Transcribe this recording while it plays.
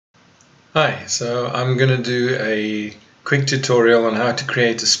Hi, so I'm going to do a quick tutorial on how to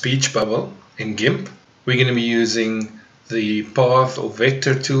create a speech bubble in GIMP. We're going to be using the path or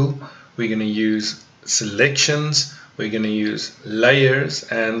vector tool. We're going to use selections, we're going to use layers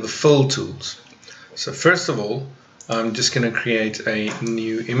and the fill tools. So first of all, I'm just going to create a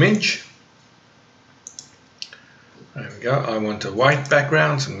new image. There we go. I want a white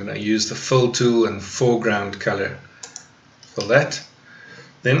background, so I'm going to use the fill tool and foreground color for that.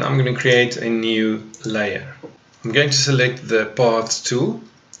 Then I'm going to create a new layer. I'm going to select the Paths tool,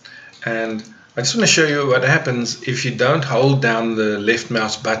 and I just want to show you what happens if you don't hold down the left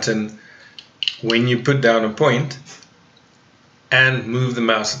mouse button when you put down a point and move the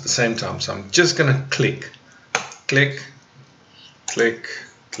mouse at the same time. So I'm just going to click, click, click,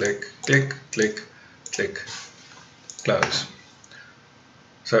 click, click, click, click, close.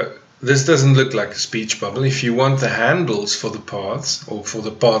 So this doesn't look like a speech bubble. If you want the handles for the paths or for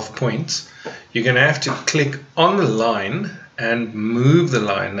the path points, you're going to have to click on the line and move the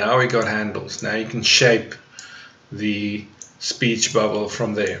line. Now we got handles. Now you can shape the speech bubble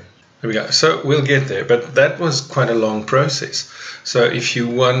from there. There we go. So we'll get there, but that was quite a long process. So if you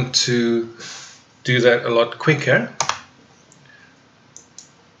want to do that a lot quicker,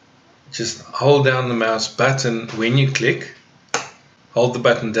 just hold down the mouse button when you click. Hold the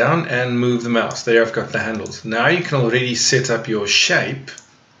button down and move the mouse. There I've got the handles. Now you can already set up your shape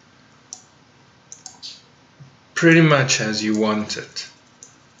pretty much as you want it.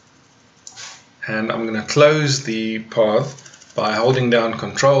 And I'm going to close the path by holding down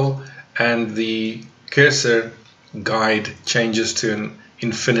Control, and the cursor guide changes to an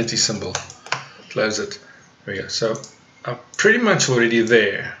infinity symbol. Close it. There we go. So I'm pretty much already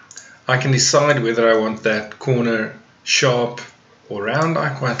there. I can decide whether I want that corner sharp or round. I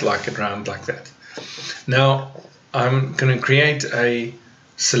quite like it round like that. Now I'm going to create a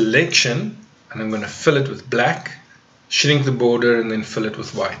selection, and I'm going to fill it with black, shrink the border, and then fill it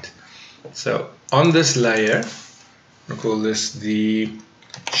with white. So on this layer, I'll call this the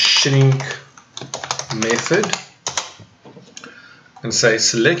shrink method, and say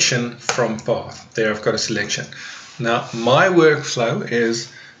selection from path. There I've got a selection. Now my workflow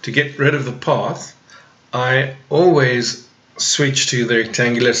is to get rid of the path. I always switch to the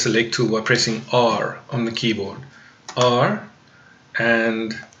rectangular select tool by pressing R on the keyboard. R,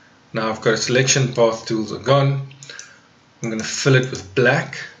 and now I've got a selection. Path tools are gone. I'm going to fill it with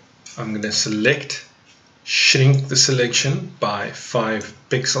black. I'm going to select, shrink the selection by 5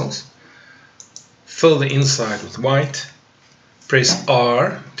 pixels, fill the inside with white, press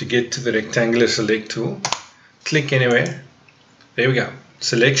R to get to the rectangular select tool, click anywhere. There we go.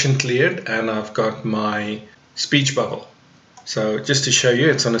 Selection cleared, and I've got my speech bubble. So just to show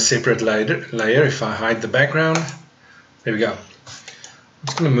you, it's on a separate layer. If I hide the background, there we go. I'm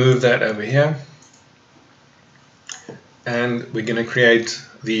just going to move that over here, and we're going to create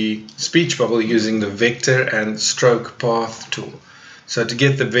the speech bubble using the vector and stroke path tool. So to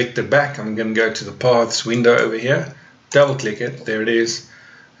get the vector back, I'm going to go to the paths window over here, double click it, there it is,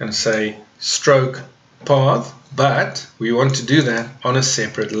 and say stroke path, but we want to do that on a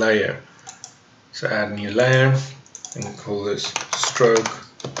separate layer. So add a new layer, and we'll call this stroke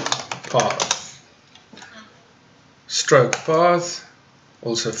path. Stroke path,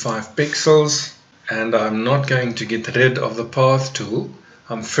 also 5 pixels, and I'm not going to get rid of the path tool.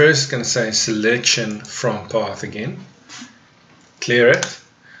 I'm first going to say selection from path again, clear it,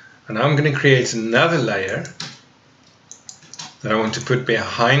 and I'm going to create another layer that I want to put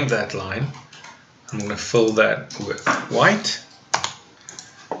behind that line. I'm going to fill that with white.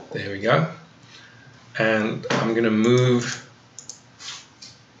 There we go. And I'm going to move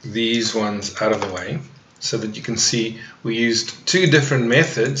these ones out of the way so that you can see we used 2 different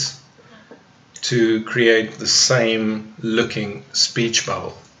methods to create the same looking speech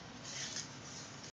bubble.